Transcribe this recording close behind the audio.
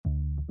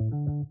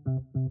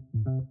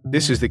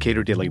This is the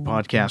Cato Daily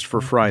Podcast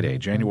for Friday,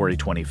 January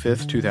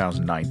 25th,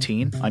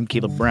 2019. I'm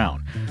Caleb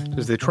Brown.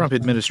 Does the Trump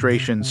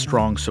administration's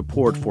strong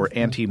support for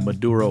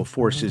anti-Maduro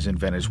forces in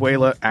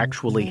Venezuela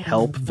actually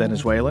help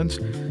Venezuelans?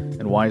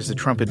 And why is the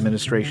Trump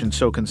administration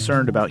so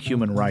concerned about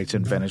human rights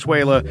in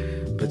Venezuela,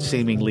 but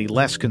seemingly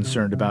less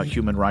concerned about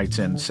human rights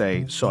in,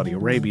 say, Saudi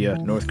Arabia,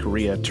 North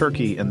Korea,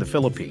 Turkey, and the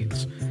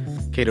Philippines?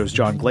 Cato's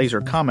John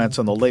Glazer comments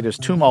on the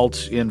latest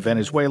tumults in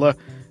Venezuela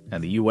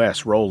and the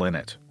U.S. role in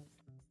it.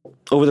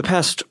 Over the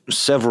past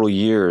several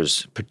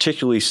years,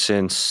 particularly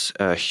since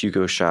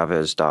Hugo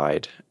Chavez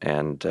died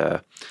and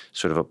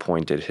sort of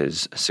appointed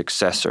his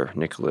successor,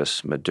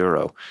 Nicolas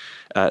Maduro,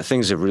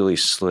 things have really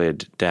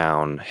slid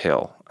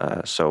downhill.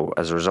 So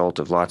as a result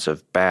of lots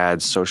of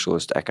bad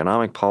socialist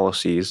economic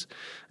policies,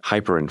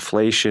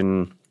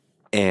 hyperinflation,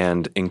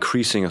 and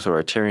increasing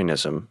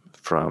authoritarianism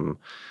from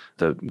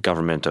the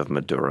government of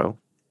Maduro,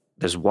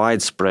 there's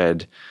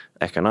widespread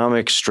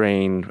economic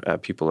strain.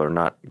 People are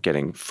not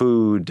getting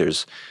food.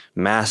 There's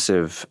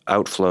massive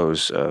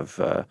outflows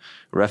of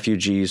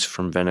refugees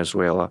from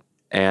Venezuela.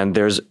 And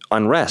there's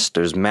unrest.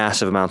 There's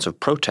massive amounts of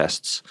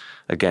protests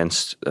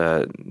against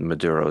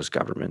Maduro's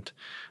government.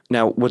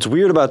 Now, what's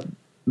weird about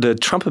the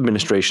Trump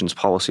administration's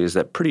policy is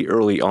that pretty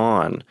early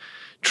on,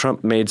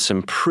 Trump made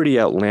some pretty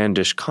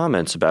outlandish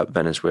comments about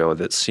Venezuela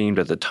that seemed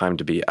at the time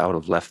to be out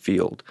of left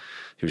field.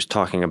 He was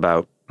talking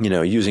about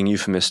using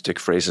euphemistic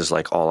phrases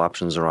like all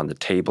options are on the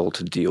table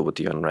to deal with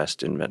the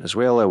unrest in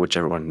Venezuela, which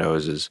everyone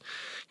knows is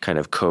kind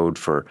of code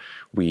for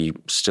we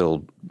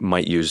still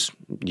might use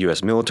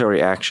U.S.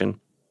 military action.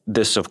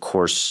 This, of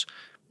course,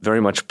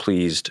 very much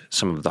pleased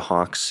some of the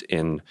hawks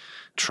in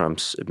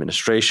Trump's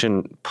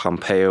administration.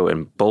 Pompeo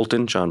and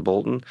Bolton, John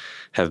Bolton,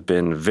 have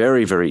been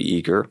very, very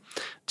eager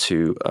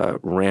to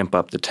ramp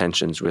up the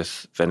tensions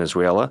with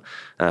Venezuela.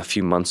 A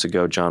few months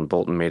ago, John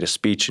Bolton made a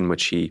speech in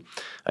which he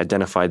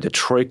identified the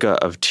troika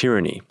of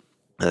tyranny,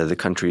 the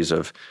countries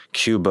of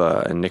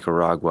Cuba and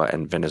Nicaragua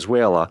and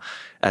Venezuela,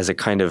 as a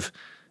kind of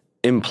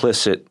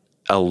implicit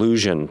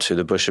allusion to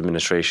the Bush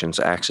administration's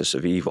axis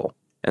of evil.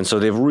 And so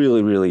they've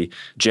really, really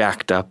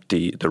jacked up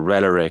the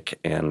rhetoric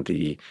and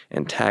the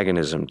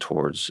antagonism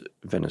towards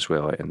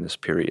Venezuela in this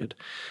period.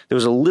 There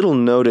was a little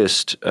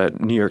noticed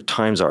New York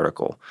Times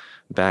article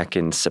back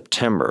in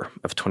September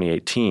of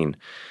 2018,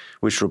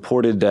 which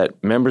reported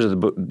that members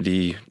of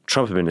the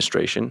Trump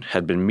administration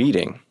had been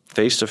meeting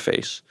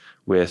face-to-face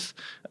with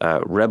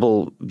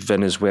rebel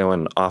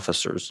Venezuelan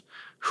officers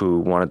who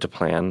wanted to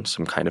plan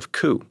some kind of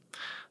coup.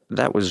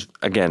 That was,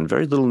 again,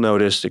 very little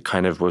noticed. It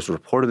kind of was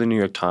reported in the New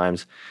York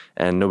Times,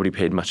 and nobody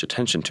paid much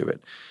attention to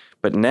it.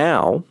 But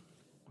now,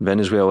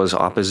 Venezuela's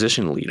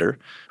opposition leader,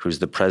 who's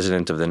the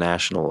president of the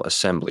National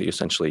Assembly,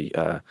 essentially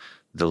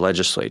the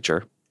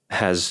legislature,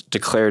 has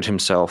declared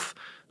himself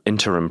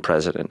interim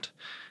president,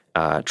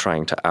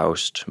 trying to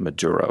oust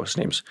Maduro. His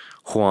name's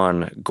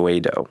Juan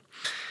Guaido.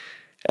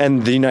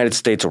 And the United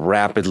States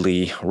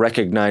rapidly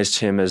recognized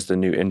him as the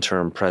new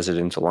interim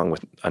president, along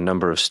with a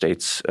number of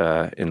states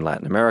in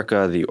Latin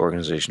America. The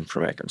Organization for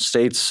American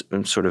States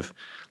sort of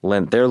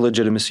lent their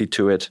legitimacy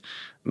to it.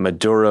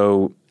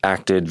 Maduro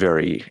acted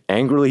very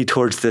angrily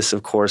towards this,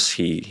 of course.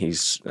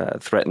 He's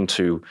threatened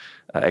to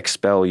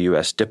expel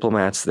U.S.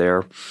 diplomats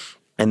there.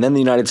 And then the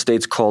United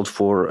States called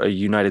for a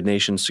United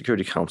Nations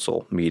Security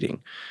Council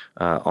meeting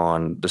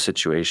on the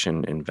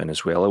situation in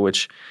Venezuela,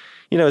 which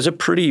is a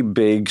pretty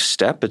big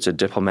step. It's a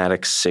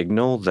diplomatic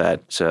signal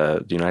that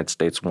the United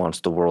States wants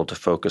the world to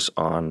focus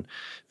on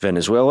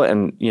Venezuela.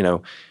 And,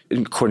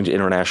 according to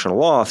international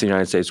law, if the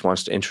United States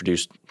wants to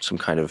introduce some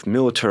kind of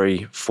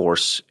military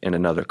force in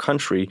another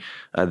country,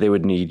 they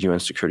would need UN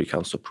Security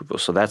Council approval.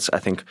 So that's, I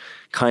think,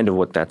 kind of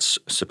what that's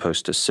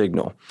supposed to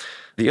signal.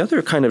 The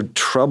other kind of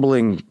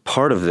troubling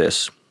part of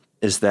this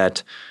is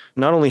that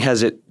not only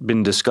has it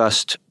been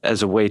discussed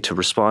as a way to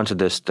respond to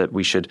this that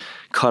we should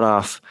cut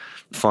off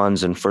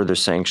funds and further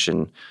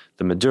sanction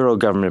the Maduro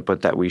government,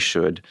 but that we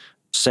should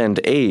send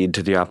aid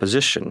to the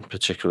opposition,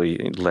 particularly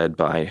led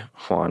by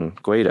Juan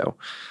Guaido.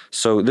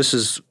 So this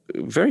is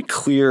very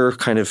clear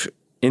kind of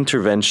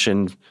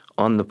intervention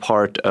on the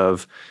part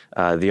of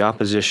the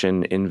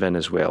opposition in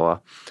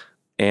Venezuela.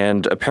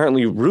 And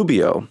apparently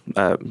Rubio,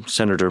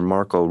 Senator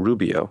Marco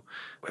Rubio,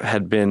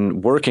 had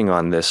been working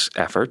on this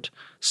effort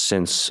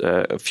since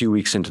a few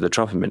weeks into the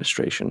Trump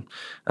administration.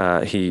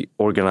 He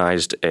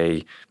organized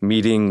a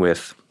meeting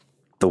with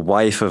the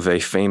wife of a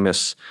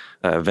famous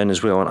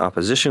Venezuelan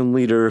opposition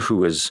leader who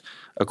was,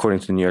 according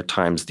to the New York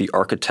Times, the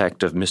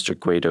architect of Mr.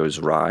 Guaido's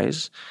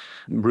rise.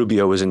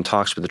 Rubio was in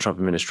talks with the Trump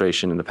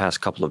administration in the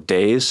past couple of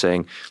days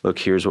saying, look,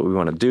 here's what we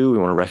want to do. We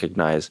want to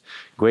recognize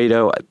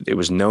Guaido. It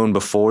was known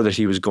before that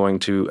he was going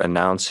to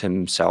announce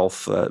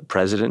himself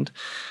president.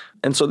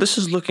 And so this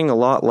is looking a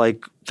lot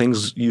like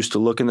things used to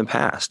look in the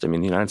past. I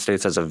mean, the United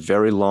States has a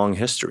very long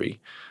history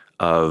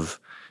of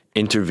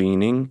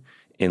intervening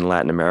in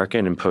Latin America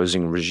and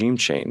imposing regime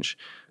change.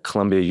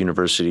 Columbia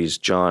University's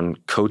John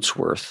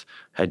Coatsworth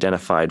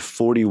identified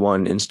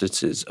 41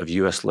 instances of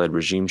U.S.-led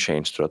regime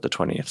change throughout the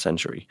 20th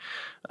century.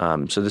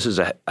 So this is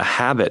a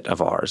habit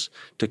of ours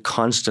to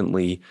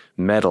constantly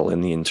meddle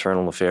in the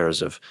internal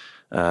affairs of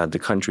the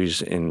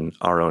countries in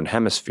our own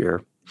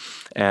hemisphere,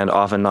 and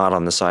often not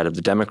on the side of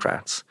the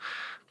Democrats.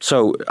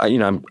 So,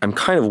 I'm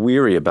kind of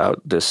weary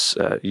about this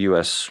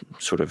U.S.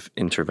 sort of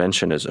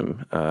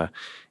interventionism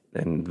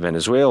in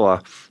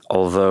Venezuela,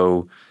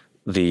 although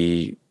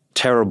the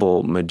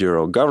terrible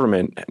Maduro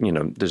government,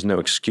 there's no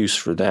excuse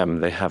for them.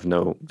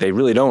 They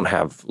really don't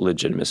have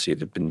legitimacy.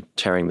 They've been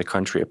tearing the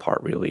country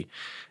apart, really,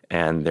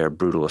 and they're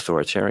brutal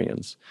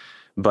authoritarians.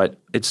 But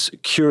it's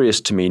curious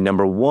to me,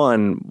 number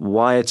one,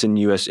 why it's in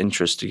U.S.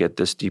 interest to get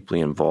this deeply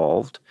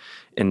involved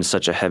in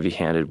such a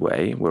heavy-handed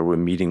way, where we're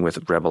meeting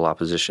with rebel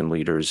opposition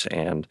leaders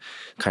and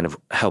kind of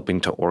helping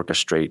to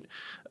orchestrate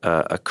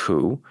a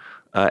coup.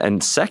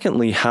 And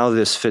secondly, how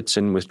this fits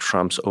in with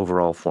Trump's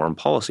overall foreign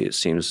policy. It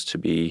seems to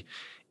be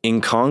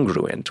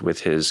incongruent with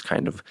his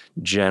kind of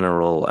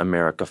general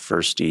America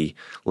firsty,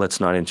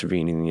 let's not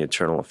intervene in the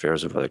internal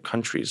affairs of other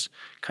countries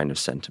kind of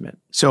sentiment.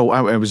 So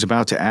I was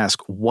about to ask,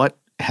 what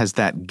has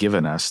that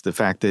given us? The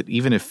fact that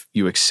even if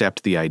you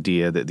accept the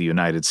idea that the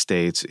United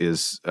States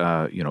is,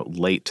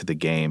 late to the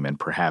game and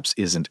perhaps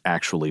isn't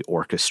actually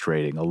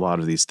orchestrating a lot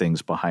of these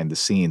things behind the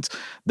scenes,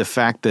 the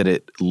fact that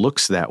it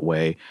looks that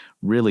way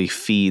really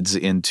feeds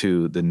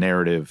into the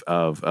narrative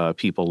of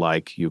people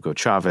like Hugo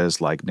Chavez,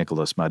 like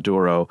Nicolas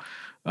Maduro,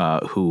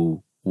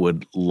 who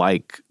would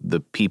like the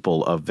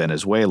people of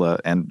Venezuela,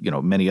 and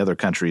many other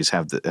countries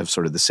have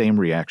sort of the same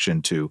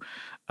reaction to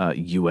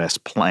U.S.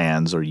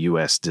 plans or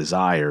U.S.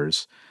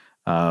 desires,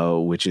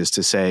 which is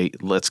to say,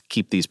 let's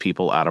keep these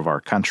people out of our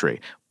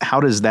country. How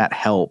does that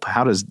help?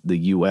 How does the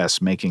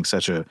U.S. making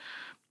such a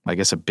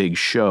big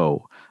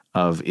show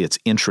of its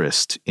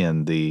interest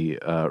in the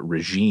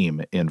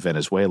regime in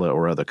Venezuela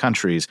or other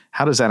countries,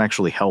 how does that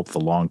actually help the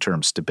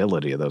long-term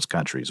stability of those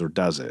countries, or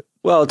does it?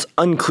 Well, it's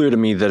unclear to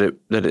me that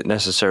it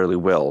necessarily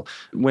will.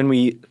 When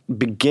we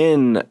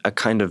begin a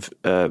kind of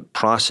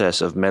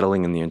process of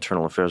meddling in the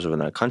internal affairs of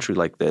a country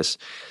like this,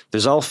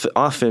 there's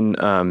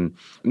often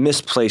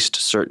misplaced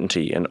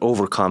certainty and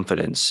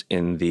overconfidence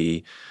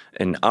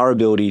in our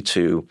ability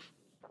to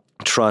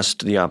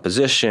trust the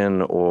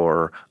opposition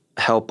or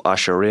help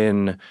usher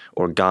in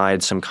or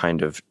guide some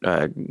kind of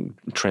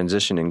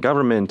transition in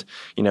government.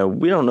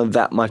 We don't know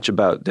that much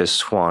about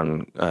this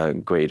Juan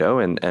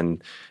Guaido,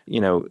 and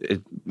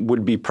it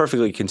would be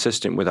perfectly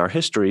consistent with our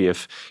history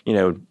if,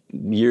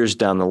 years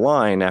down the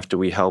line after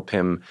we help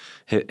him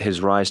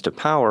his rise to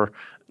power,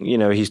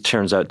 he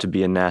turns out to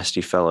be a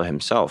nasty fellow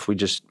himself. We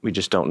just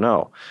don't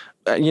know.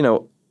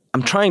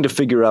 I'm trying to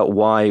figure out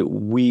why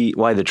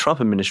the Trump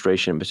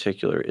administration in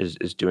particular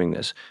is doing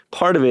this.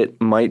 Part of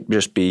it might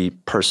just be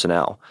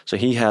personnel. So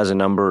he has a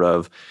number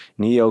of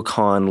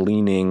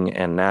neocon-leaning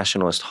and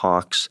nationalist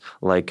hawks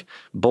like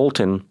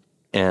Bolton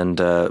and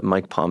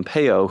Mike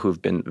Pompeo,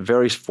 who've been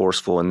very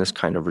forceful in this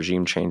kind of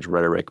regime change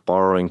rhetoric,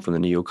 borrowing from the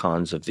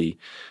neocons of the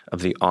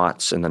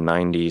aughts and the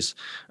 90s.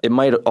 It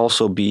might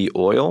also be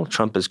oil.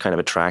 Trump is kind of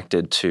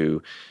attracted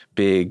to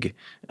big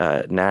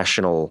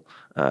national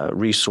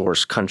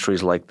resource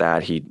countries like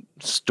that. He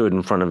stood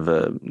in front of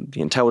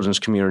the intelligence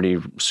community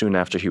soon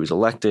after he was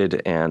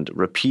elected and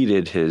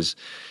repeated his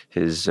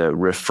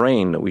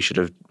refrain that we should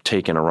have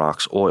taken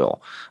Iraq's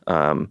oil.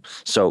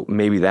 So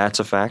maybe that's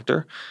a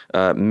factor.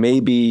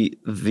 Maybe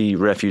the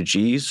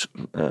refugees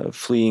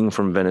fleeing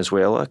from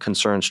Venezuela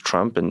concerns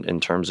Trump in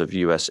terms of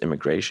U.S.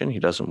 immigration. He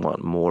doesn't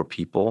want more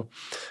people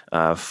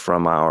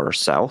from our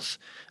south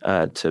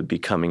to be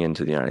coming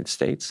into the United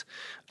States.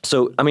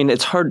 So,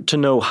 it's hard to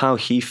know how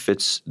he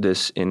fits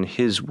this in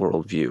his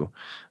worldview.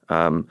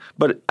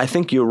 But I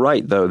think you're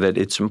right, though, that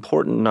it's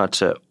important not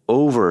to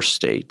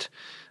overstate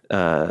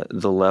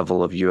the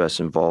level of U.S.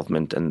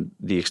 involvement and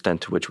the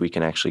extent to which we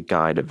can actually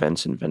guide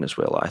events in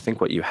Venezuela. I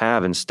think what you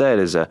have instead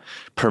is a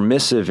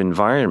permissive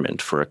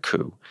environment for a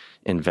coup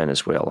in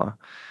Venezuela,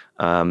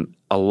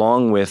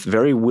 along with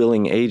very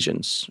willing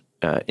agents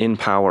in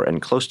power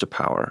and close to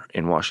power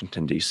in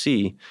Washington,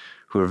 D.C.,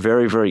 who are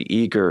very, very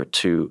eager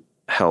to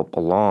help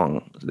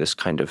along this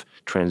kind of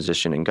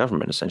transition in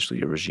government, essentially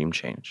a regime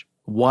change.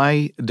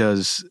 Why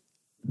does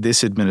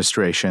this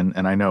administration,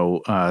 and I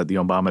know the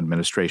Obama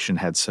administration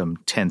had some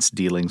tense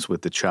dealings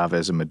with the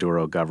Chavez and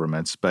Maduro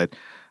governments, but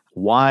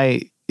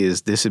why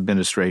is this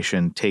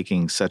administration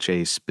taking such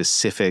a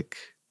specific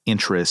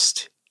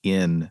interest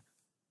in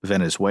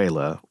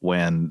Venezuela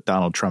when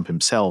Donald Trump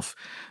himself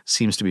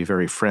seems to be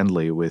very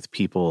friendly with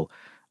people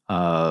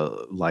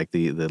like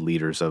the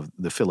leaders of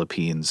the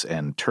Philippines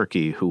and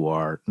Turkey, who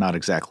are not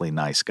exactly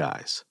nice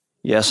guys?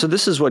 Yeah, so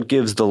this is what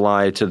gives the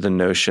lie to the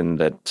notion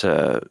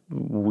that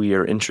we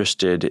are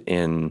interested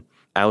in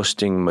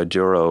ousting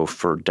Maduro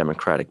for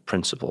democratic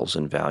principles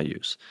and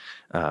values.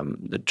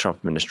 The Trump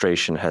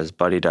administration has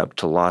buddied up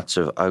to lots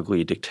of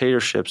ugly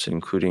dictatorships,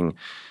 including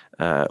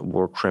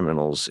war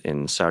criminals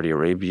in Saudi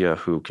Arabia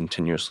who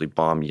continuously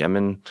bomb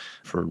Yemen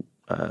for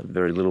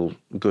very little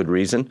good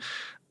reason.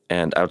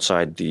 and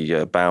outside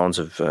the bounds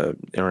of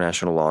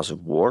international laws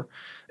of war.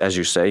 As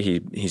you say,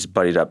 he's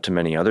buddied up to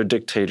many other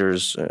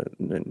dictators,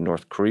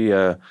 North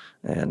Korea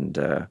and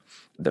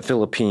the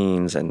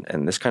Philippines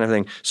and this kind of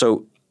thing.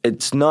 So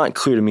it's not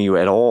clear to me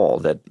at all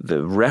that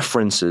the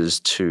references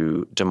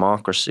to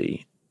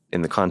democracy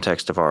in the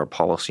context of our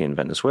policy in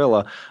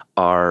Venezuela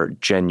are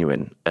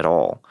genuine at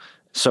all.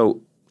 So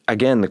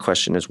again, the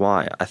question is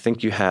why? I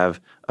think you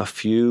have a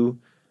few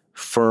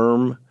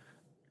firm,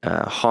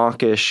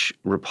 hawkish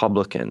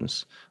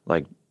Republicans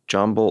like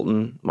John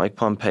Bolton, Mike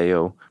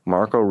Pompeo,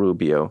 Marco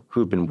Rubio,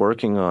 who've been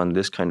working on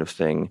this kind of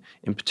thing,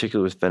 in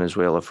particular with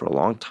Venezuela, for a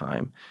long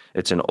time.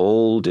 It's an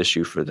old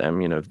issue for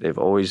them. They've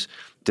always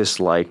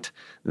disliked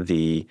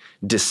the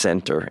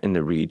dissenter in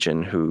the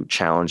region who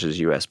challenges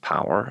U.S.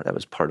 power. That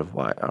was part of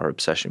why our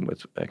obsession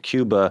with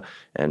Cuba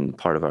and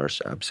part of our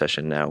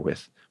obsession now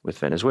with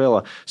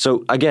Venezuela.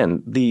 So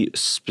again, the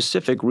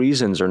specific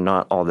reasons are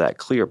not all that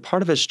clear.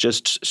 Part of it's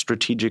just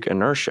strategic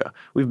inertia.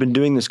 We've been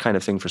doing this kind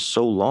of thing for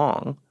so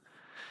long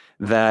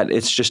that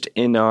it's just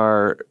in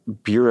our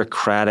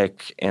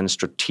bureaucratic and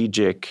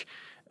strategic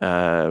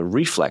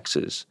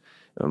reflexes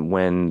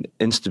when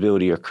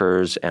instability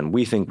occurs and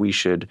we think we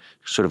should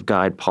sort of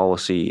guide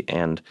policy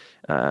and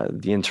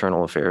the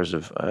internal affairs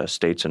of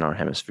states in our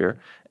hemisphere.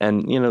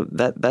 And,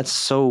 that's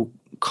so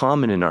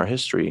common in our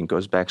history and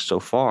goes back so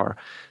far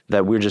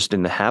that we're just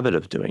in the habit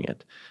of doing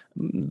it.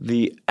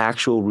 The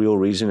actual real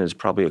reason is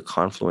probably a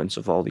confluence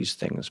of all these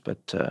things,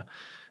 but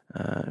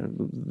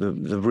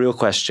the real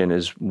question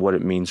is what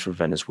it means for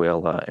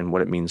Venezuela and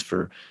what it means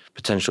for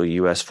potential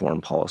U.S.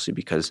 foreign policy,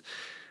 because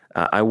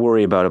I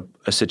worry about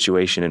a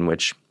situation in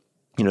which,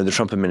 the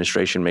Trump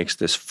administration makes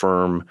this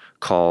firm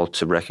call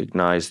to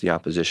recognize the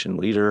opposition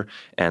leader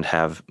and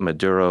have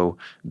Maduro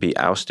be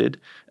ousted.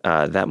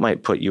 That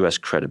might put U.S.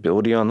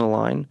 credibility on the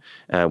line.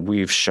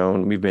 We've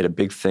made a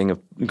big thing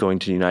of going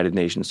to the United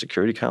Nations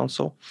Security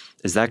Council.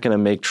 Is that going to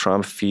make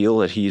Trump feel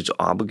that he's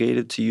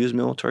obligated to use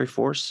military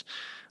force?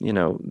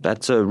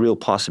 That's a real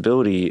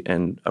possibility,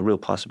 and a real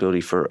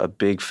possibility for a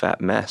big fat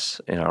mess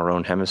in our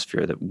own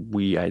hemisphere that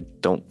I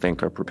don't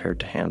think are prepared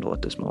to handle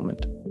at this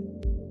moment.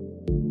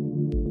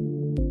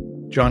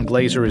 John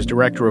Glaser is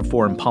Director of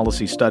Foreign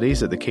Policy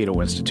Studies at the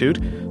Cato Institute.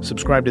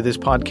 Subscribe to this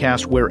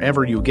podcast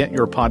wherever you get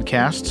your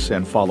podcasts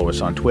and follow us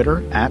on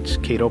Twitter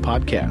 @Cato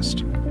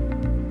Podcast.